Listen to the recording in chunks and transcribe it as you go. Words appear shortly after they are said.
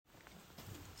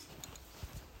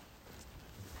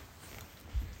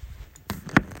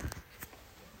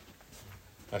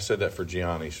I said that for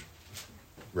Gianni's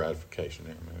gratification.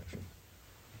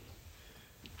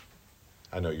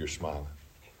 I know you're smiling.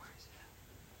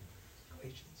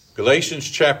 Galatians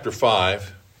chapter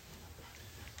 5.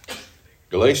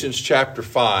 Galatians chapter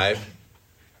 5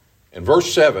 and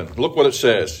verse 7. Look what it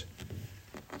says.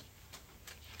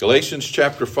 Galatians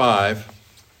chapter 5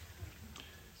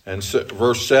 and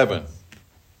verse 7.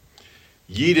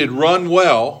 Ye did run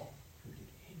well.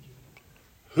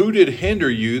 Who did hinder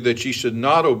you that ye should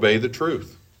not obey the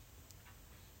truth?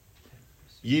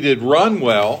 Ye did run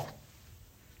well.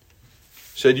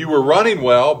 Said you were running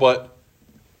well, but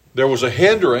there was a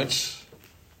hindrance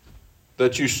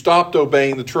that you stopped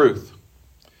obeying the truth.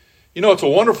 You know, it's a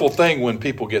wonderful thing when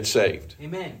people get saved.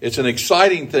 Amen. It's an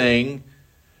exciting thing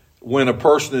when a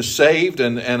person is saved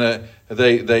and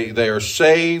they are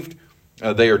saved,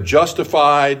 they are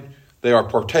justified, they are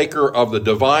partaker of the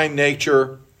divine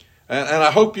nature. And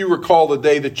I hope you recall the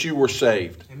day that you were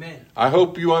saved. Amen. I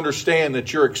hope you understand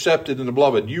that you're accepted in the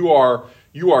beloved. You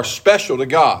are special to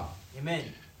God. Amen.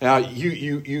 Now,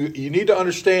 you need to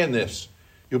understand this.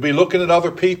 You'll be looking at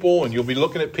other people, and you'll be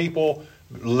looking at people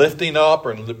lifting up,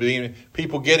 and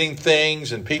people getting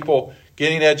things, and people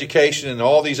getting education, and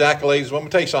all these accolades. Well, let me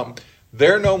tell you something.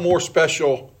 They're no more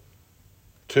special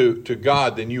to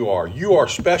God than you are. You are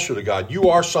special to God. You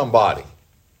are somebody.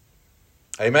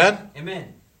 Amen?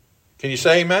 Amen. Can you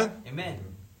say amen? Amen.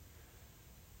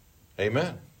 Amen.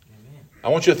 Amen. I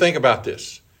want you to think about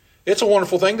this. It's a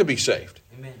wonderful thing to be saved.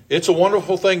 Amen. It's a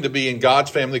wonderful thing to be in God's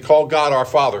family, called God our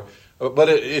Father. But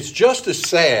it's just as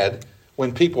sad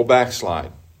when people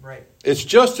backslide. Right. It's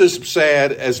just as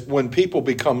sad as when people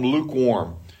become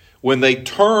lukewarm, when they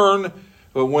turn,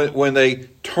 when they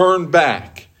turn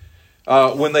back,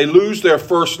 when they lose their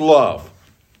first love.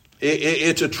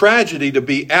 It's a tragedy to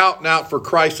be out and out for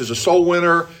Christ as a soul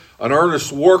winner, an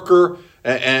earnest worker,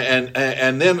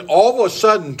 and then all of a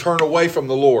sudden turn away from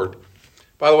the Lord.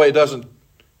 By the way,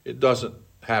 it doesn't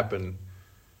happen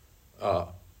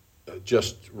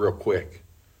just real quick,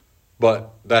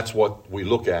 but that's what we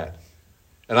look at.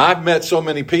 And I've met so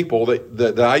many people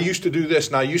that I used to do this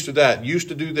and I used to that, used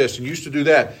to do this and used to do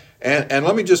that. And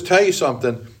let me just tell you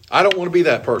something. I don't want to be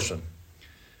that person.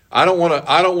 I don't want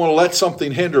to let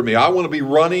something hinder me. I want to be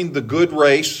running the good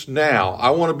race now.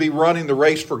 I want to be running the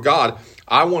race for God.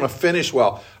 I want to finish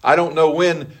well. I don't know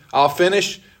when I'll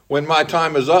finish, when my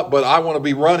time is up, but I want to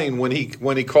be running when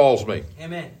he calls me.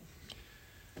 Amen.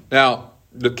 Now,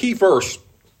 the key verse,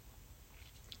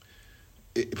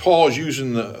 Paul is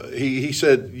using he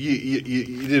said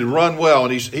you did run well,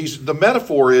 and the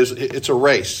metaphor is it's a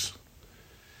race.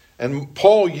 And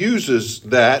Paul uses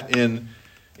that in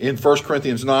 1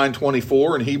 Corinthians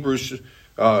 9:24 and Hebrews,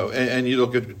 and you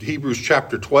look at Hebrews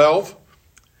chapter 12,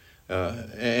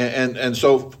 and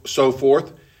so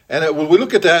forth. And when we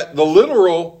look at that, the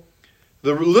literal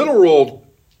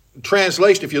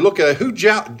translation, if you look at it, who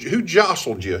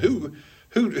jostled you? Who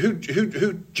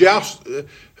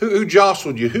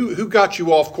jostled you? Who got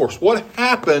you off course? What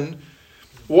happened?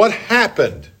 What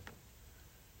happened?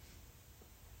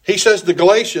 He says to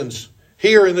Galatians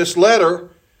here in this letter,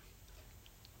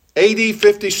 AD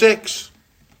 56.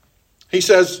 He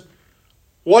says,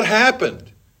 what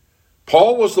happened?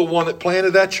 Paul was the one that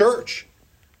planted that church.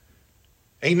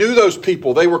 He knew those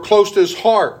people. They were close to his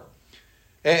heart.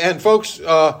 And folks,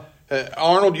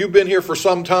 Arnold, you've been here for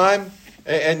some time,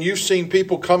 and you've seen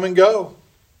people come and go.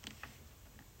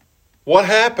 What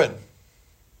happened?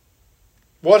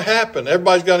 What happened?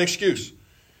 Everybody's got an excuse.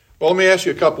 Well, let me ask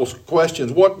you a couple of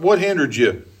questions. What hindered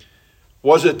you?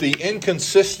 Was it the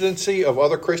inconsistency of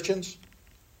other Christians?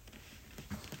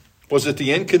 Was it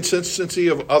the inconsistency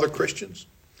of other Christians?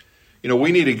 You know,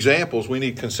 we need examples. We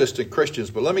need consistent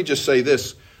Christians. But let me just say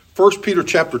this. 1 Peter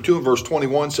chapter 2 and verse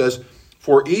 21 says,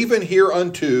 for even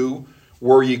hereunto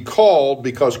were ye called,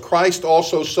 because Christ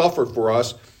also suffered for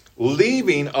us,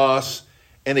 leaving us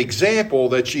an example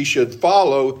that ye should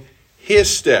follow his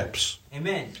steps.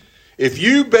 Amen. If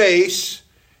you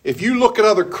look at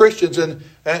other Christians,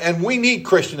 and we need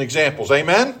Christian examples,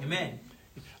 amen? Amen.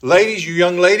 Ladies, you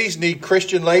young ladies need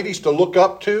Christian ladies to look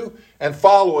up to and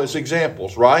follow as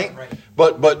examples, right? Right.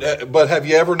 But have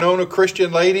you ever known a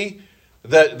Christian lady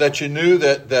that you knew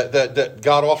that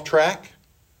got off track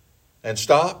and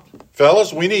stopped?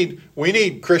 Fellas, we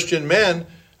need Christian men.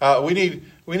 We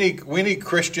need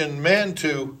Christian men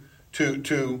to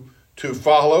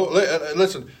follow.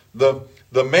 Listen,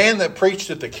 the man that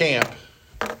preached at the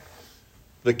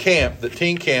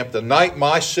teen camp, the night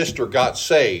my sister got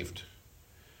saved,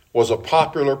 was a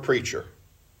popular preacher.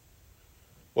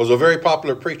 Was a very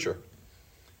popular preacher.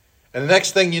 And the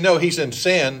next thing you know, he's in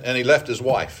sin and he left his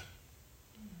wife.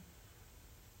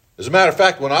 As a matter of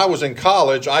fact, when I was in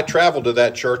college, I traveled to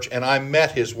that church and I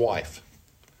met his wife.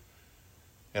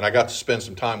 And I got to spend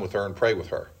some time with her and pray with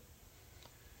her.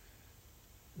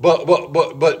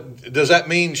 But does that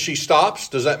mean she stops?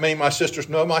 Does that mean my sisters?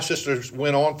 No, my sisters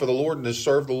went on for the Lord and has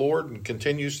served the Lord and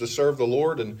continues to serve the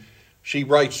Lord. And she's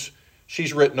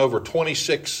written over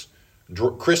 26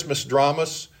 Christmas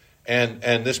dramas.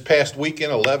 And this past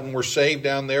weekend, 11 were saved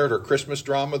down there at her Christmas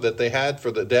drama that they had for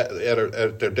at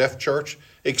their deaf church.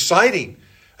 Exciting.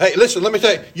 Hey, listen, let me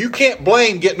tell you, you can't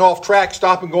blame getting off track,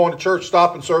 stopping going to church,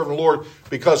 stopping serving the Lord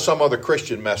because some other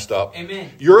Christian messed up.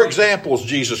 Amen. Your example is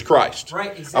Jesus Christ.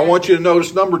 Right, exactly. I want you to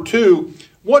notice number 2,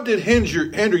 what did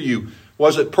hinder you?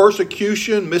 Was it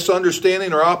persecution,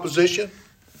 misunderstanding, or opposition?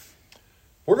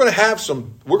 We're going to have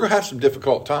some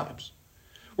difficult times.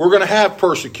 We're going to have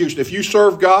persecution. If you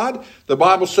serve God, the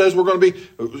Bible says we're going to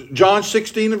be, John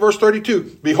 16 and verse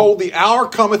 32, behold, the hour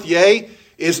cometh, yea,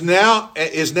 is now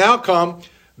come,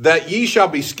 that ye shall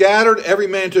be scattered, every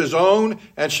man to his own,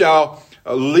 and shall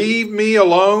leave me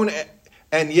alone.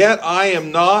 And yet I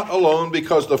am not alone,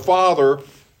 because the Father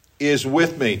is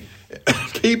with me.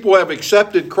 People have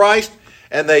accepted Christ,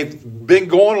 and they've been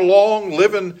going along,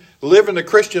 living the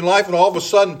Christian life, and all of a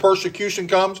sudden persecution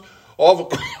comes.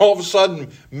 All of a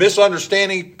sudden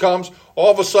misunderstanding comes.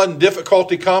 All of a sudden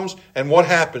difficulty comes. And what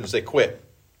happens? They quit.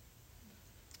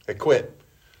 They quit.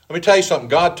 Let me tell you something.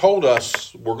 God told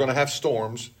us we're going to have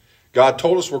storms. God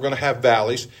told us we're going to have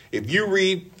valleys. If you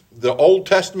read the Old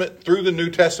Testament through the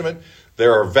New Testament,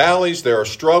 there are valleys, there are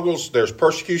struggles, there's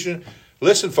persecution.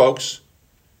 Listen, folks,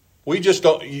 we just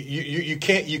don't. You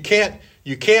can't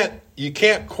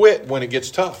quit when it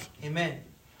gets tough. Amen.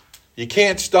 You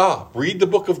can't stop. Read the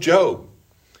book of Job.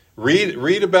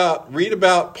 Read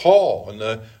about Paul and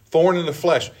the thorn in the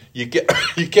flesh. You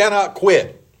cannot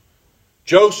quit.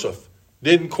 Joseph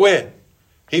didn't quit.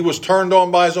 He was turned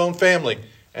on by his own family,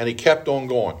 and he kept on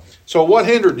going. So what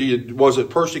hindered you? Was it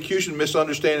persecution,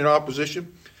 misunderstanding, or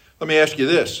opposition? Let me ask you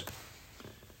this.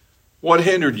 What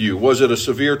hindered you? Was it a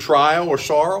severe trial or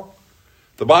sorrow?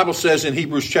 The Bible says in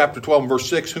Hebrews chapter 12 and verse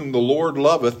 6, whom the Lord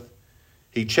loveth,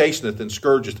 he chasteneth and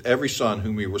scourgeth every son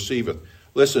whom he receiveth.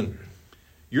 Listen,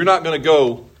 you're not going to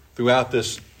go throughout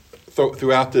this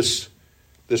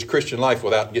Christian life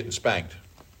without getting spanked.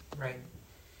 Right.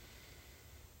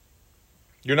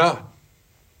 You're not.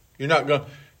 You're not going.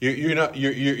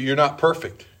 You're not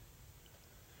perfect.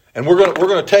 And we're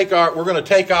going to take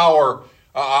our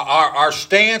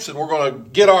stance, and we're going to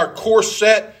get our course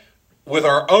set with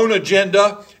our own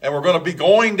agenda, and we're going to be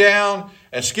going down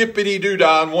and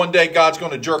skippity-doo-dah, and one day God's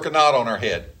going to jerk a knot on our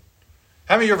head.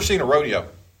 How many of you ever seen a rodeo?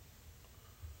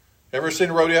 Ever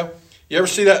seen a rodeo? You ever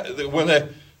see that when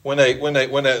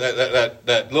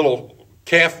that little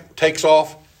calf takes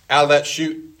off out of that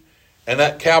chute, and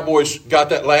that cowboy's got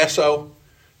that lasso,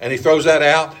 and he throws that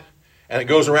out, and it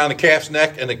goes around the calf's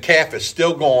neck, and the calf is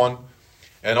still going,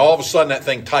 and all of a sudden that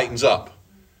thing tightens up.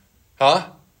 Huh?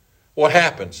 What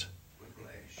happens?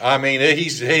 I mean,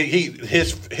 he's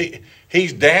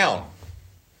down.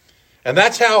 And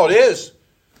that's how it is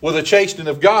with a chastening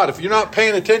of God. If you're not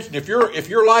paying attention, if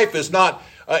your life is not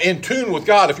in tune with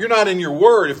God, if you're not in your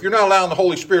word, if you're not allowing the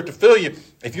Holy Spirit to fill you,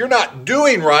 if you're not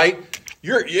doing right,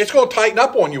 it's going to tighten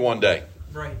up on you one day.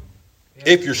 Right. Yeah.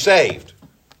 If you're saved.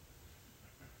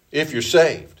 If you're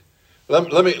saved.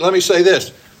 Let me say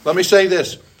this. Let me say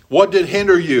this. What did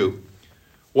hinder you?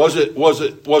 Was it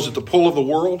the pull of the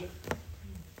world?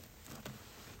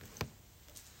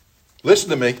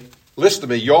 Listen to me. Listen to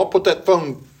me. Y'all put that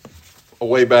phone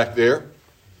away back there.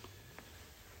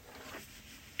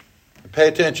 Pay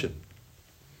attention.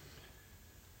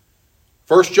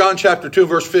 1 John chapter 2,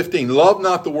 verse 15. Love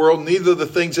not the world, neither the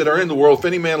things that are in the world. If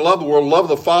any man love the world, love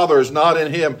of the Father is not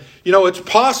in him. You know, it's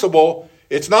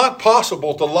not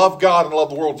possible to love God and love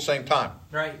the world at the same time.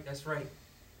 Right, that's right.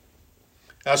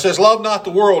 Now it says love not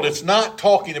the world. It's not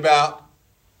talking about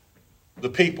the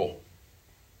people.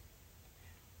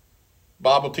 The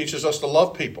Bible teaches us to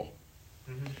love people.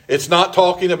 Mm-hmm. It's not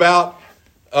talking about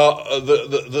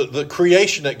the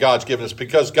creation that God's given us,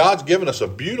 because God's given us a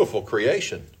beautiful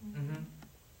creation. Mm-hmm.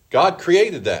 God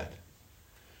created that.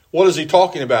 What is he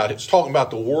talking about? It's talking about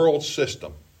the world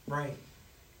system. Right.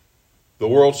 The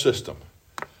world system.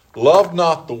 Love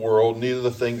not the world, neither the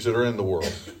things that are in the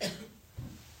world.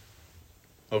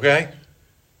 Okay?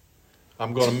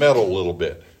 I'm going to meddle a little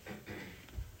bit.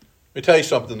 Let me tell you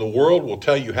something. The world will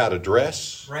tell you how to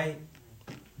dress. Right.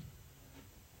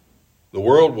 The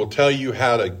world will tell you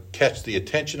how to catch the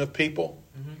attention of people.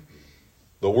 Mm-hmm.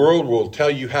 The world will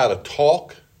tell you how to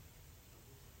talk.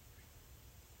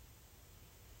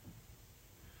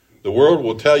 The world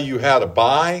will tell you how to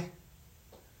buy.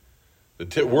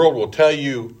 The world will tell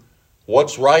you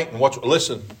what's right and what's...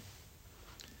 Listen,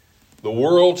 the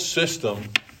world system,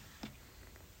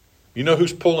 you know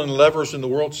who's pulling levers in the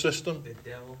world system? The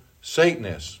devil. Satan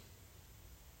is.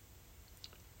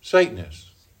 Satan is.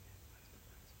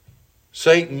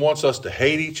 Satan wants us to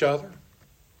hate each other.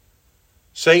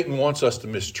 Satan wants us to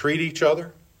mistreat each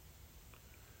other.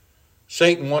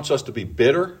 Satan wants us to be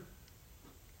bitter.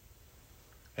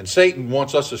 And Satan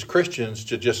wants us as Christians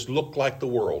to just look like the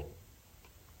world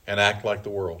and act like the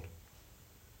world.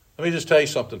 Let me just tell you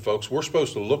something, folks. We're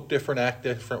supposed to look different, act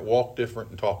different, walk different,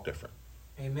 and talk different.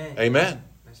 Amen. Amen.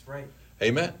 That's right.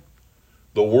 Amen.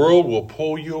 The world will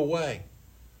pull you away.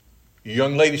 You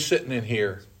young lady sitting in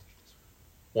here,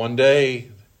 one day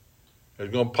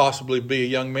there's going to possibly be a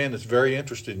young man that's very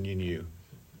interested in you.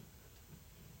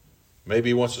 Maybe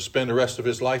he wants to spend the rest of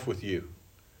his life with you.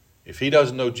 If he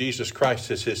doesn't know Jesus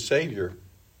Christ as his Savior,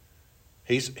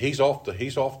 he's off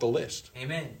the list.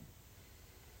 Amen.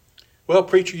 Well,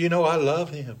 preacher, you know I love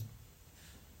him.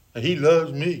 And he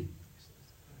loves me.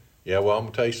 Yeah, well, I'm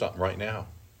going to tell you something right now.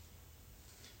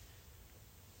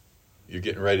 You're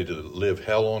getting ready to live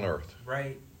hell on earth.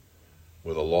 Right.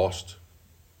 With a lost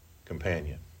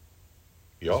companion.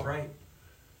 You are. That's right.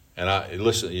 And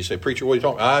listen, you say, preacher, what are you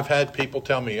talking about? I've had people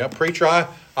tell me, preacher, I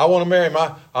want to marry him.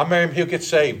 I'll marry him, he'll get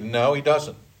saved. No, he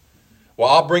doesn't. Well,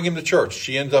 I'll bring him to church.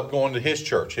 She ends up going to his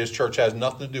church. His church has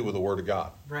nothing to do with the Word of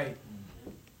God. Right.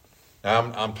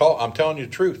 Now, I'm telling you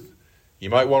the truth. You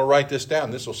might want to write this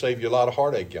down. This will save you a lot of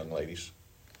heartache, young ladies.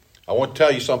 I want to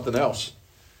tell you something else.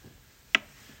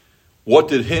 What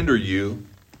did hinder you?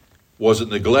 Was it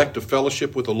neglect of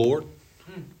fellowship with the Lord?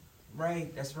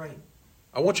 Right, that's right.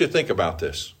 I want you to think about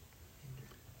this.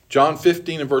 John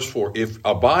 15 and verse 4. If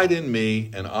abide in me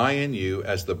and I in you,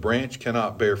 as the branch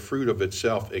cannot bear fruit of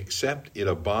itself except it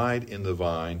abide in the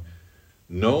vine,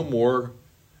 no more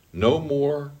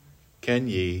can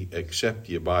ye except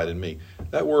ye abide in me.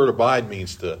 That word abide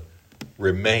means to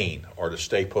remain or to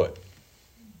stay put.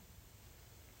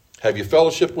 Have you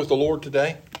fellowship with the Lord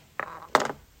today?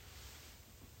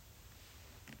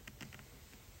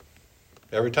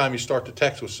 Every time you start to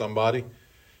text with somebody,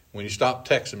 when you stop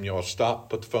texting, you ought to stop,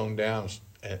 put the phone down,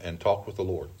 and talk with the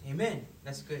Lord. Amen.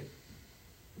 That's good.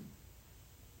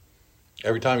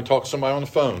 Every time you talk to somebody on the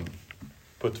phone,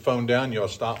 put the phone down, you ought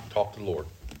to stop and talk to the Lord.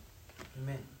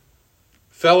 Amen.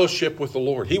 Fellowship with the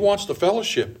Lord. He wants to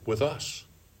fellowship with us.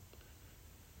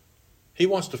 He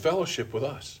wants to fellowship with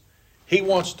us. He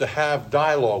wants to have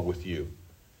dialogue with you.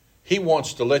 He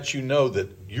wants to let you know that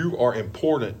you are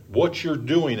important, what you're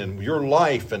doing in your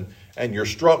life and your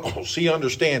struggles. He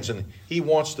understands, and he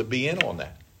wants to be in on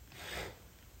that.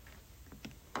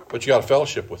 But you got to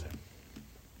fellowship with him.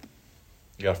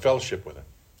 You got to fellowship with him.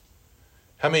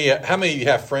 How many of you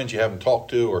have friends you haven't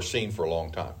talked to or seen for a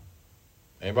long time?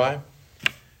 Anybody?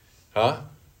 Huh?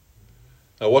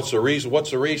 Now, what's the reason?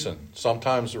 What's the reason?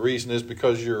 Sometimes the reason is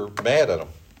because you're mad at them.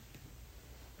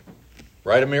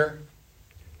 Right, Amir?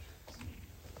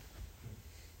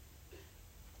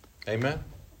 Amen?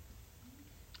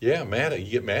 Yeah,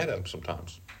 you get mad at them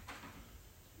sometimes.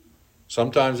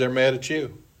 Sometimes they're mad at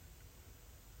you.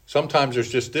 Sometimes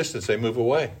there's just distance. They move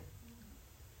away.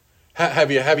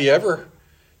 Have you ever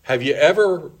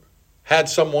had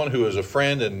someone who is a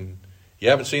friend and you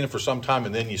haven't seen him for some time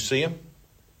and then you see him?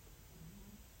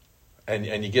 And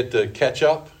you get to catch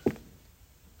up?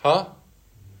 Huh?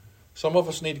 Some of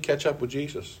us need to catch up with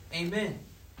Jesus. Amen.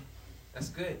 That's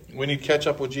good. We need to catch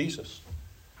up with Jesus.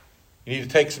 You need to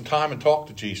take some time and talk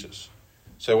to Jesus.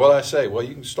 Say, what did I say? Well,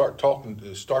 you can start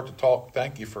to talk.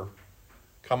 Thank you for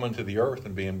coming to the earth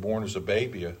and being born as a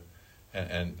baby.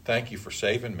 And thank you for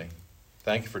saving me.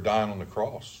 Thank you for dying on the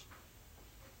cross.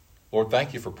 Lord,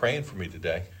 thank you for praying for me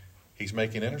today. He's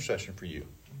making intercession for you.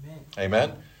 Amen.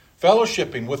 Amen.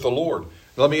 Fellowshipping with the Lord.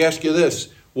 Let me ask you this.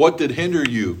 What did hinder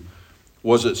you?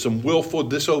 Was it some willful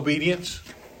disobedience?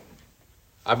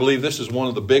 I believe this is one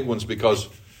of the big ones because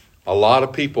a lot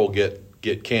of people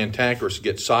get cantankerous,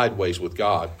 get sideways with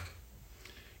God,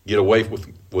 get away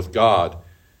with God,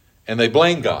 and they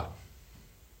blame God.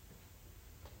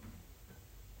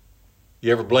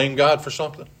 You ever blame God for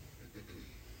something?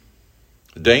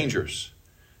 Dangerous.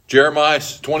 Jeremiah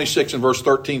 26 and verse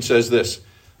 13 says this,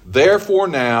 therefore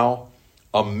now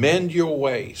amend your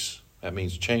ways, that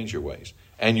means change your ways,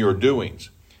 and your doings,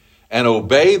 and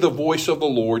obey the voice of the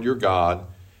Lord your God,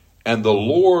 and the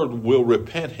Lord will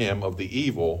repent him of the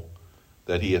evil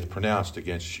that he hath pronounced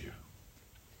against you.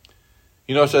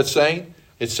 You know what that's saying?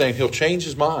 It's saying he'll change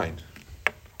his mind.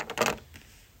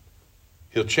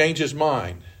 He'll change his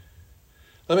mind.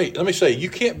 Let me say, you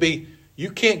can't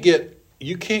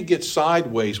get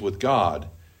sideways with God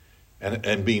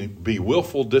and be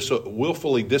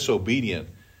willfully disobedient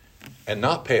and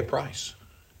not pay a price.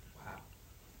 Wow.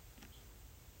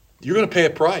 You're going to pay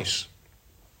a price.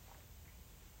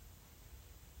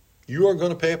 You are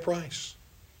going to pay a price.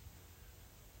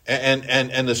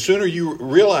 And the sooner you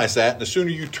realize that, and the sooner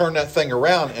you turn that thing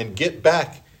around and get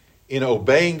back in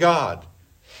obeying God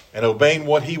and obeying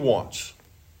what He wants.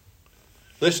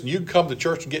 Listen, you can come to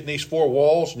church and get in these four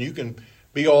walls, and you can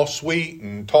be all sweet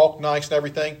and talk nice and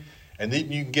everything, and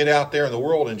then you can get out there in the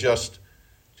world and just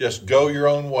go your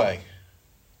own way.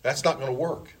 That's not going to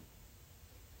work.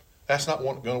 That's not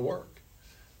going to work.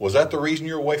 Was that the reason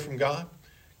you're away from God?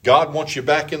 God wants you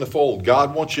back in the fold.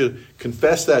 God wants you to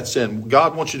confess that sin.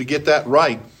 God wants you to get that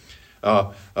right.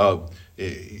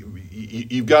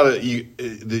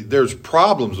 There's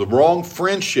problems, the wrong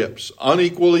friendships,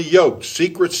 unequally yoked,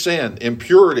 secret sin,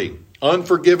 impurity,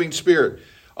 unforgiving spirit,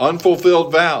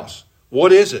 unfulfilled vows.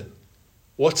 What is it?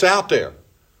 What's out there?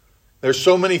 There's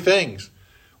so many things.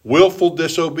 Willful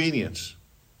disobedience.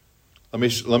 Let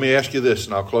me ask you this,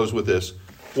 and I'll close with this.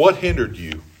 What hindered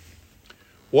you?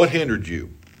 What hindered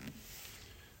you?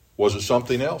 Was it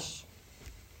something else?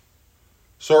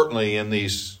 Certainly in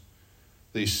these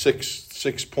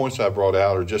six points I brought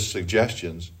out are just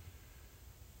suggestions.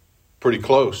 Pretty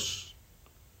close.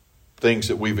 Things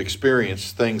that we've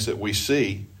experienced, things that we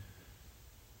see.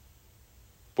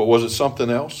 But was it something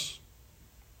else?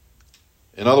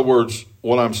 In other words,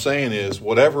 what I'm saying is,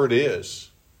 whatever it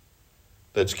is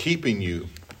that's keeping you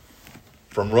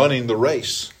from running the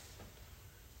race,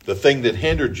 the thing that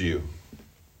hindered you,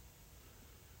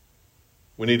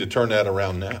 we need to turn that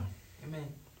around now. Amen.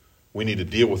 We need to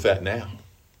deal with that now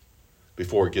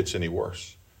before it gets any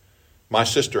worse. My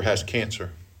sister has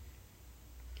cancer,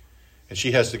 and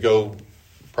she has to go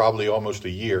probably almost a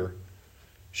year.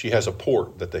 She has a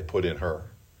port that they put in her,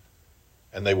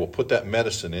 and they will put that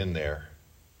medicine in there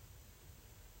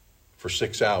for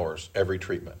 6 hours every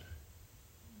treatment.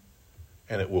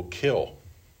 And it will kill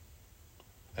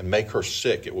and make her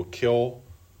sick. It will kill,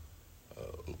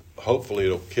 hopefully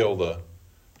it'll kill the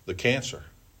cancer.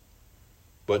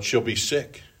 But she'll be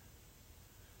sick.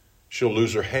 She'll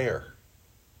lose her hair.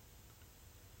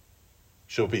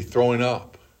 She'll be throwing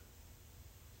up.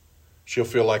 She'll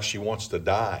feel like she wants to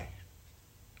die.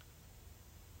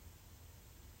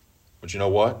 But you know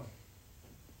what?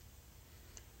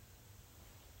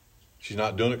 She's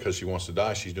not doing it because she wants to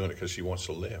die. She's doing it because she wants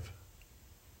to live.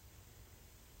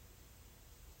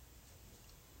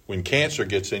 When cancer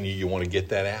gets in you, you want to get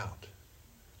that out.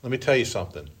 Let me tell you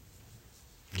something.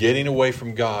 Getting away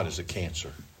from God is a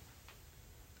cancer.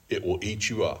 It will eat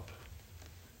you up.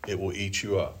 It will eat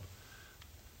you up.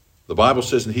 The Bible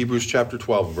says in Hebrews chapter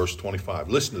 12 and verse 25,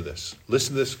 listen to this.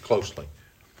 Listen to this closely.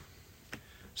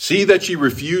 See that ye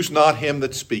refuse not him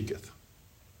that speaketh.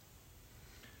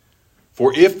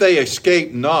 For if they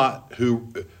escape not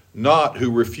who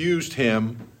refused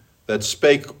him that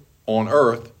spake on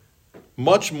earth,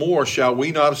 much more shall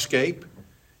we not escape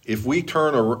if we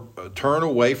turn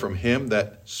away from him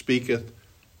that speaketh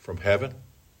from heaven.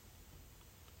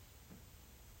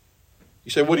 You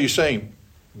say, what are you saying?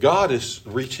 God is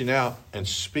reaching out and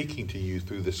speaking to you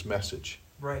through this message.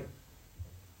 Right.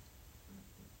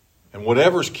 And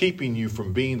whatever's keeping you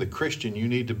from being the Christian you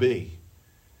need to be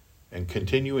and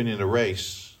continuing in the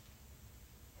race,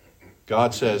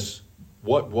 God says,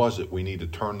 what was it? We need to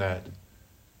turn that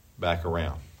back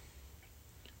around.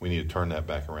 We need to turn that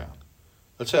back around.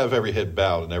 Let's have every head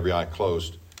bowed and every eye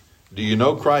closed. Do you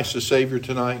know Christ as Savior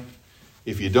tonight?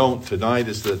 If you don't, tonight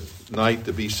is the night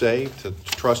to be saved, to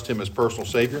trust him as personal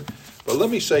Savior. But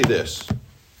let me say this.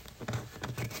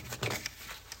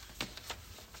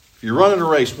 If you're running a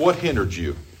race, what hindered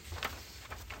you?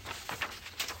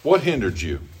 What hindered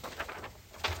you?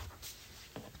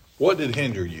 What did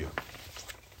hinder you?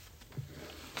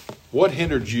 What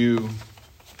hindered you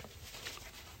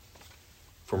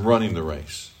from running the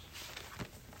race?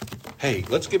 Hey,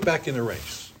 let's get back in the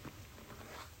race.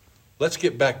 Let's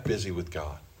get back busy with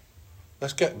God.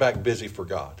 Let's get back busy for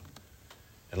God.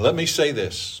 And let me say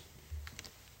this.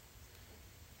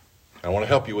 I want to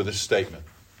help you with this statement.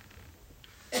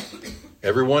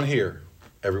 Everyone here,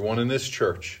 everyone in this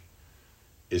church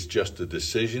is just a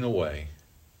decision away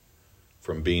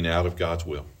from being out of God's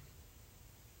will.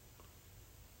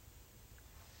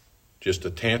 Just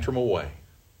a tantrum away.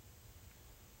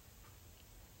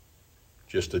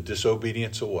 Just a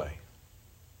disobedience away.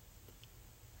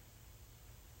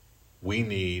 We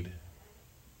need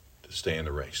to stay in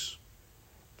the race.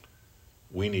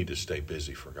 We need to stay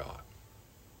busy for God.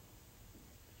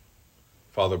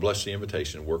 Father, bless the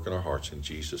invitation and work in our hearts in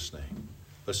Jesus' name.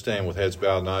 Let's stand with heads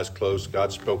bowed and eyes closed.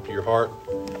 God spoke to your heart.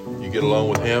 You get alone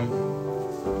with Him.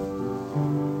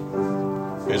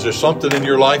 Is there something in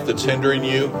your life that's hindering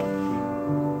you?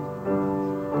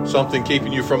 Something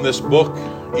keeping you from this book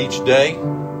each day?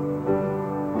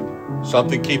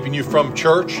 Something keeping you from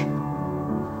church?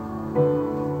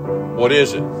 What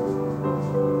is it?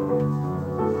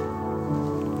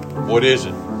 What is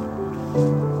it?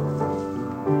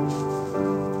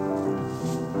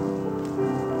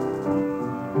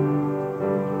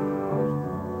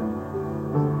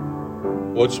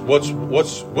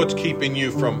 What's keeping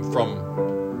you from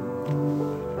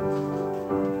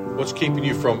what's keeping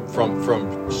you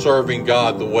from serving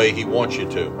God the way He wants you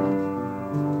to?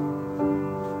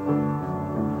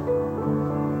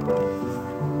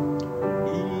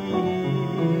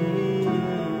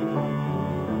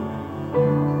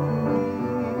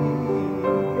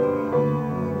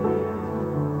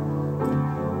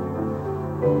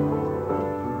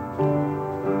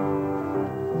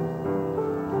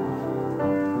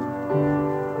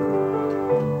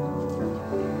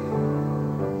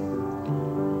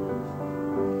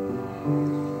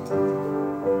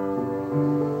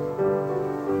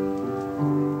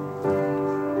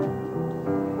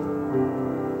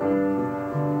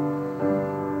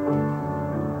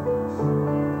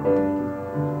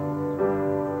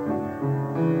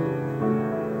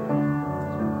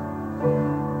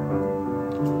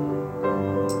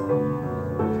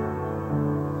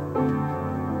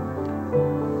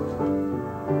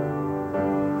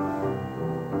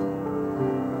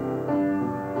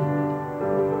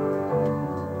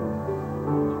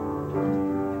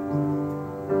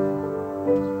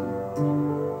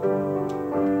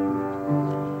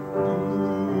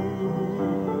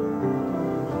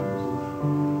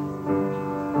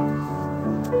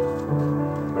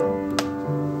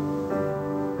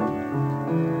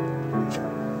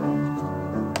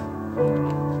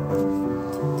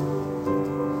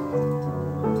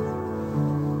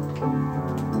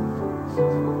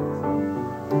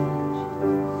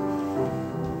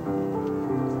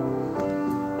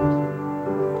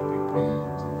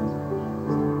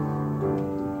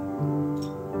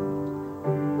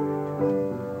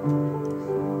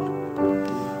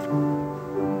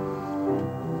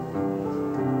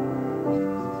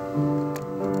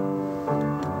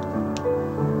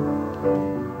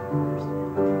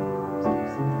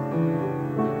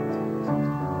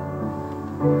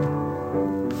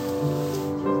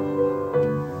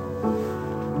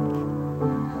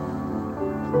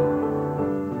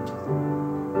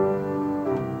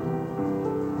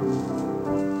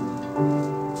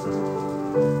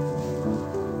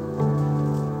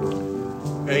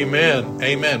 Amen.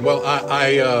 Amen. Well,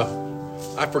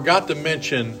 I forgot to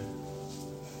mention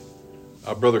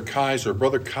Brother Kaiser.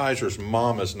 Brother Kaiser's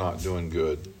mom is not doing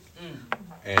good,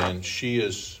 and she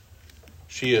is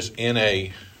in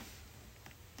a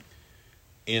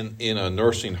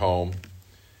nursing home,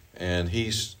 and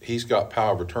he's got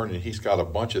power of attorney. He's got a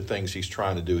bunch of things he's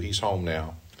trying to do. He's home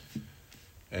now,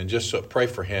 and just pray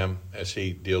for him as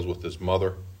he deals with his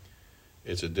mother.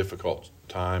 It's a difficult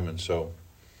time, and so.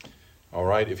 All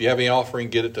right, if you have any offering,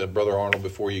 get it to Brother Arnold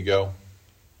before you go.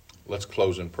 Let's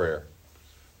close in prayer.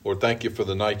 Lord, thank you for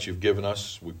the night you've given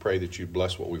us. We pray that you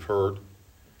bless what we've heard.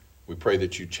 We pray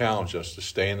that you challenge us to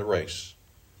stay in the race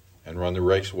and run the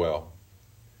race well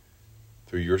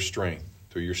through your strength,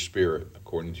 through your spirit,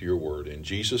 according to your word. In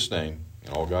Jesus' name,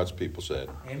 and all God's people said,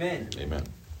 Amen. Amen.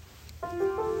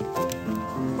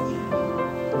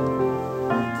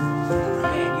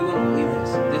 Man, you wouldn't believe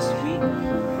this week.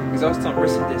 Because I was telling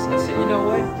Brisson this, and I said, you know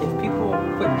what? If people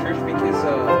quit church because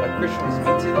a Christian was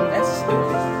mean to them, that's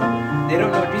stupid. They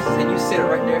don't know Jesus, and you said it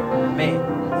right there. Man,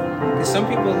 because some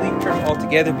people leave church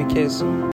altogether because